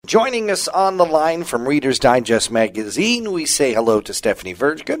Joining us on the line from Reader's Digest magazine, we say hello to Stephanie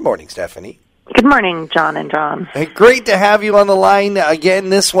Verge. Good morning, Stephanie. Good morning, John and John. Hey, great to have you on the line. Again,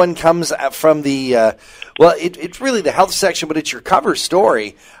 this one comes from the, it's really the health section, but it's your cover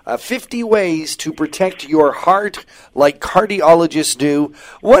story. 50 ways to protect your heart like cardiologists do.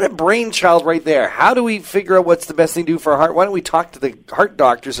 What a brainchild right there. How do we figure out what's the best thing to do for our heart? Why don't we talk to the heart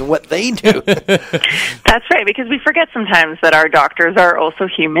doctors and what they do? That's right, because we forget sometimes that our doctors are also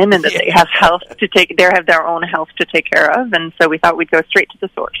human and that they have their own health to take care of, and so we thought we'd go straight to the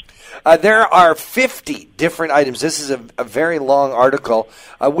source. There are 50 different items. This is a very long article,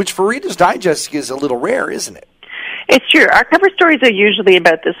 which for Reader's Digest is a little rare, isn't it? It's true. Our cover stories are usually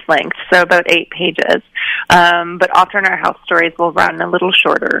about this length, so about 8 pages. But often our health stories will run a little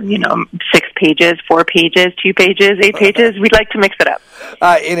shorter, 6 pages, 4 pages, 2 pages, 8 pages. We'd like to mix it up.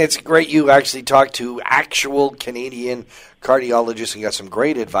 And it's great you actually talked to actual Canadian cardiologists and got some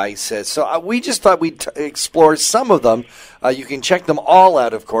great advice. So we just thought we'd explore some of them. You can check them all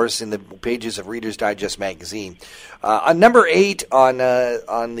out, of course, in the pages of Reader's Digest magazine. On number 8 on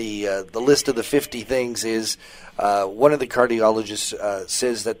the list of the 50 things is one of the cardiologists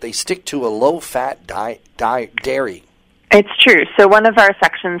says that they stick to a low-fat dairy. It's true. So one of our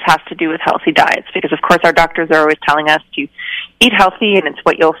sections has to do with healthy diets because, of course, our doctors are always telling us to eat healthy, and it's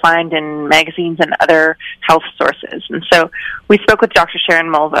what you'll find in magazines and other health sources. And so we spoke with Dr. Sharon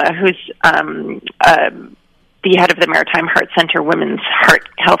Mulva, who's the head of the Maritime Heart Center Women's Heart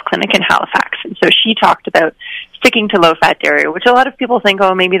Health Clinic in Halifax. And so she talked about sticking to low-fat dairy, which a lot of people think,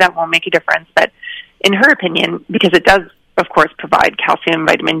 oh, maybe that won't make a difference. But in her opinion, because it does, of course, provide calcium,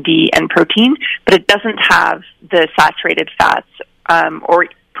 vitamin D, and protein, but it doesn't have the saturated fats, or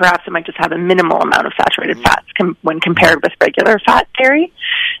perhaps it might just have a minimal amount of saturated fats when compared with regular fat dairy.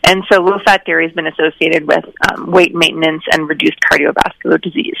 And so low-fat dairy has been associated with weight maintenance and reduced cardiovascular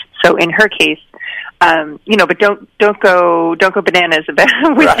disease. So in her case, but don't go bananas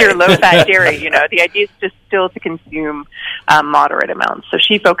with your low-fat dairy. The idea is just still to consume moderate amounts. So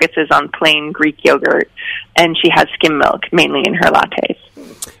she focuses on plain Greek yogurt, and she has skim milk mainly in her lattes.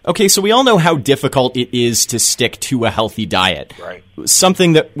 Okay, so we all know how difficult it is to stick to a healthy diet. Right.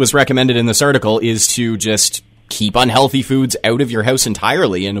 Something that was recommended in this article is to just keep unhealthy foods out of your house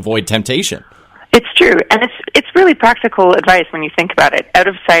entirely and avoid temptation. It's true, and it's really practical advice when you think about it. Out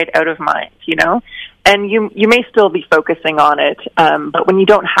of sight, out of mind, And you may still be focusing on it, but when you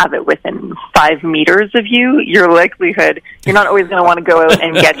don't have it within 5 meters of you, you're not always going to want to go out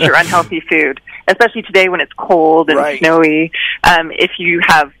and get your unhealthy food, especially today when it's cold and snowy. If you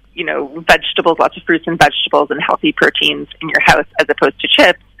have, vegetables, lots of fruits and vegetables and healthy proteins in your house as opposed to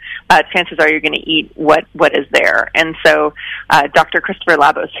chips, chances are you're going to eat what is there. And so Dr. Christopher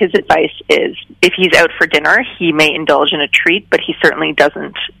Labos, his advice is if he's out for dinner, he may indulge in a treat, but he certainly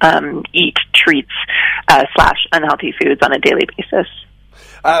doesn't eat treats / unhealthy foods on a daily basis.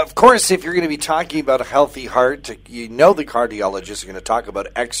 Of course, if you're going to be talking about a healthy heart, the cardiologists are going to talk about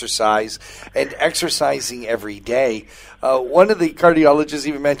exercise and exercising every day. One of the cardiologists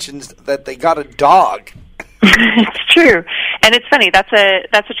even mentions that they got a dog. It's true. And it's funny, that's a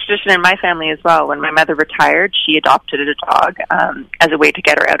tradition in my family as well. When my mother retired, she adopted a dog as a way to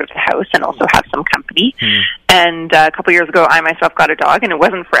get her out of the house and also have some company. And a couple years ago, I myself got a dog, and it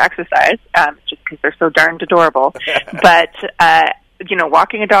wasn't for exercise, just because they're so darned adorable. But,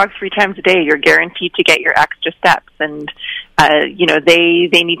 walking a dog 3 times a day, you're guaranteed to get your extra steps. And,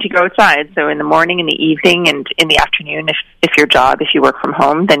 they need to go outside. So in the morning, in the evening, and in the afternoon, if you work from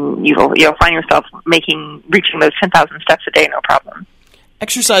home, then you'll find yourself reaching those 10,000 steps a day, no problem.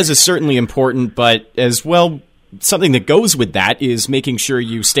 Exercise is certainly important, but as well, something that goes with that is making sure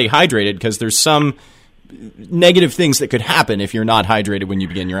you stay hydrated, because there's some negative things that could happen if you're not hydrated when you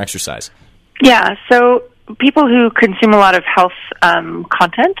begin your exercise. Yeah, so people who consume a lot of health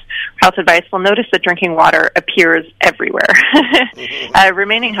content, health advice, will notice that drinking water appears everywhere.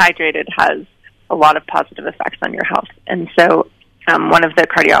 Remaining hydrated has a lot of positive effects on your health. And so one of the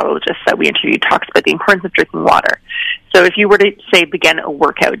cardiologists that we interviewed talks about the importance of drinking water. So if you were to, say, begin a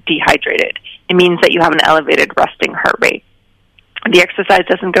workout dehydrated, it means that you have an elevated resting heart rate. The exercise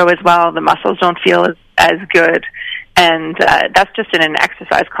doesn't go as well, the muscles don't feel as good, and that's just in an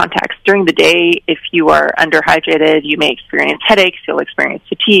exercise context. During the day, if you are underhydrated, you may experience headaches, you'll experience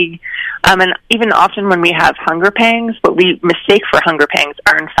fatigue, and even often when we have hunger pangs, what we mistake for hunger pangs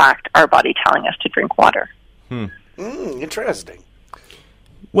are in fact our body telling us to drink water. Interesting.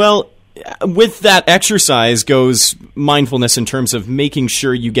 Well, with that exercise goes mindfulness in terms of making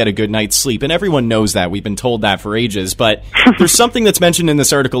sure you get a good night's sleep. And everyone knows that. We've been told that for ages. But there's something that's mentioned in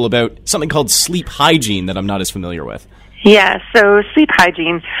this article about something called sleep hygiene that I'm not as familiar with. Yeah, so sleep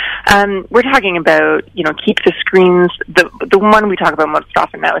hygiene, we're talking about, keep the screens, the one we talk about most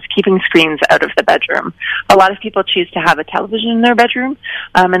often now is keeping screens out of the bedroom. A lot of people choose to have a television in their bedroom,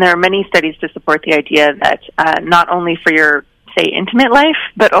 and there are many studies to support the idea that not only for your, say, intimate life,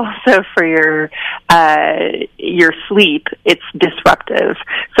 but also for your sleep, it's disruptive.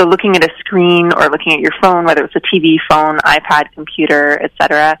 So looking at a screen or looking at your phone, whether it's a TV, phone, iPad, computer,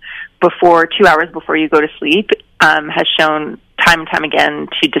 etc., 2 hours before you go to sleep, has shown time and time again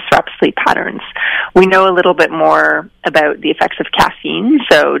to disrupt sleep patterns. We know a little bit more about the effects of caffeine,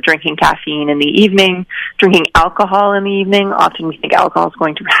 so drinking caffeine in the evening, drinking alcohol in the evening. Often we think alcohol is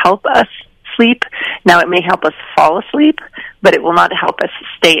going to help us sleep. Now, it may help us fall asleep, but it will not help us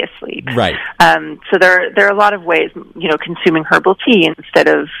stay asleep. Right. So there are a lot of ways, consuming herbal tea instead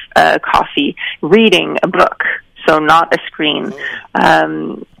of coffee, reading a book, so not a screen,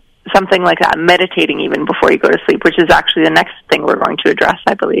 something like that, meditating even before you go to sleep, which is actually the next thing we're going to address,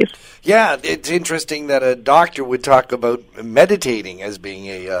 I believe. Yeah, it's interesting that a doctor would talk about meditating as being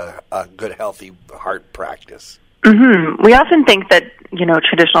a good, healthy heart practice. Mm-hmm. We often think that,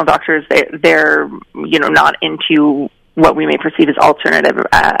 traditional doctors, they're not into what we may perceive as alternative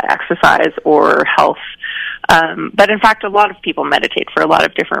exercise or health. But in fact, a lot of people meditate for a lot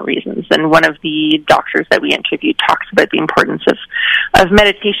of different reasons. And one of the doctors that we interviewed talks about the importance of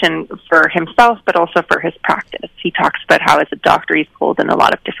meditation for himself, but also for his practice. He talks about how as a doctor he's pulled in a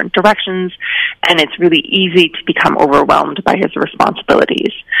lot of different directions, and it's really easy to become overwhelmed by his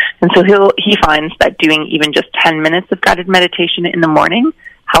responsibilities. And so he finds that doing even just 10 minutes of guided meditation in the morning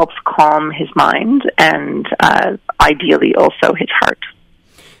helps calm his mind and ideally also his heart.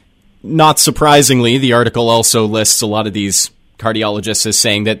 Not surprisingly, the article also lists a lot of these cardiologists as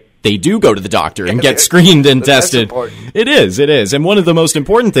saying that they do go to the doctor and get screened and tested. Important. It is. And one of the most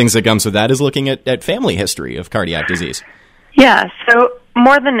important things that comes with that is looking at family history of cardiac disease. Yeah, so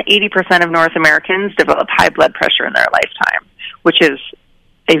more than 80% of North Americans develop high blood pressure in their lifetime, which is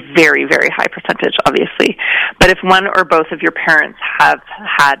a very, very high percentage, obviously. But if one or both of your parents have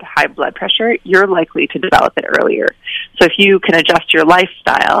had high blood pressure, you're likely to develop it earlier. So if you can adjust your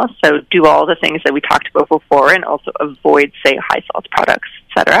lifestyle, so do all the things that we talked about before and also avoid, say, high salt products,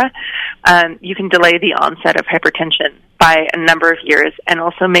 etc., you can delay the onset of hypertension by a number of years and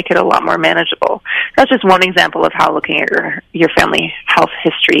also make it a lot more manageable. That's just one example of how looking at your family health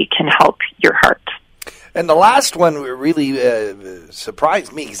history can help your heart. And the last one really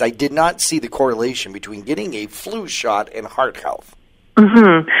surprised me because I did not see the correlation between getting a flu shot and heart health.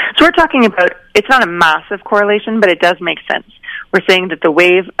 Mm-hmm. So we're talking about, it's not a massive correlation, but it does make sense. We're saying that the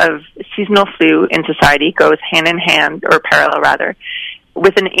wave of seasonal flu in society goes hand in hand, or parallel rather,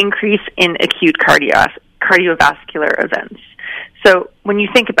 with an increase in acute cardiovascular events. So when you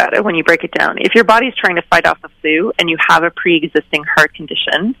think about it, when you break it down, if your body's trying to fight off the flu and you have a pre-existing heart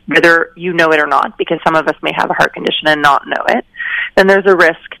condition, whether you know it or not, because some of us may have a heart condition and not know it, then there's a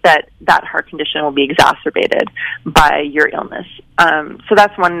risk that that heart condition will be exacerbated by your illness. So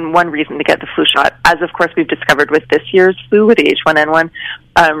that's one reason to get the flu shot. As, of course, we've discovered with this year's flu, with the H1N1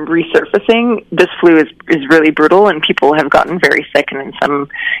 resurfacing, this flu is really brutal, and people have gotten very sick, and in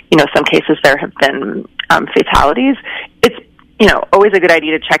some cases there have been fatalities. It's always a good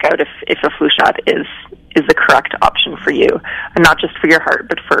idea to check out if a flu shot is the correct option for you, and not just for your heart,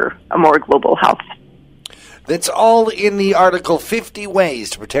 but for a more global health. That's all in the article, 50 Ways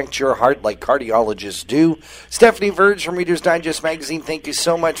to Protect Your Heart Like Cardiologists Do. Stephanie Verge from Reader's Digest Magazine, thank you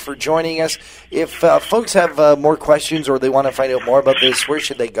so much for joining us. If folks have more questions or they want to find out more about this, where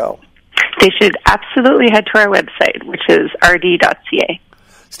should they go? They should absolutely head to our website, which is rd.ca.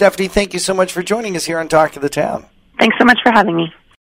 Stephanie, thank you so much for joining us here on Talk of the Town. Thanks so much for having me.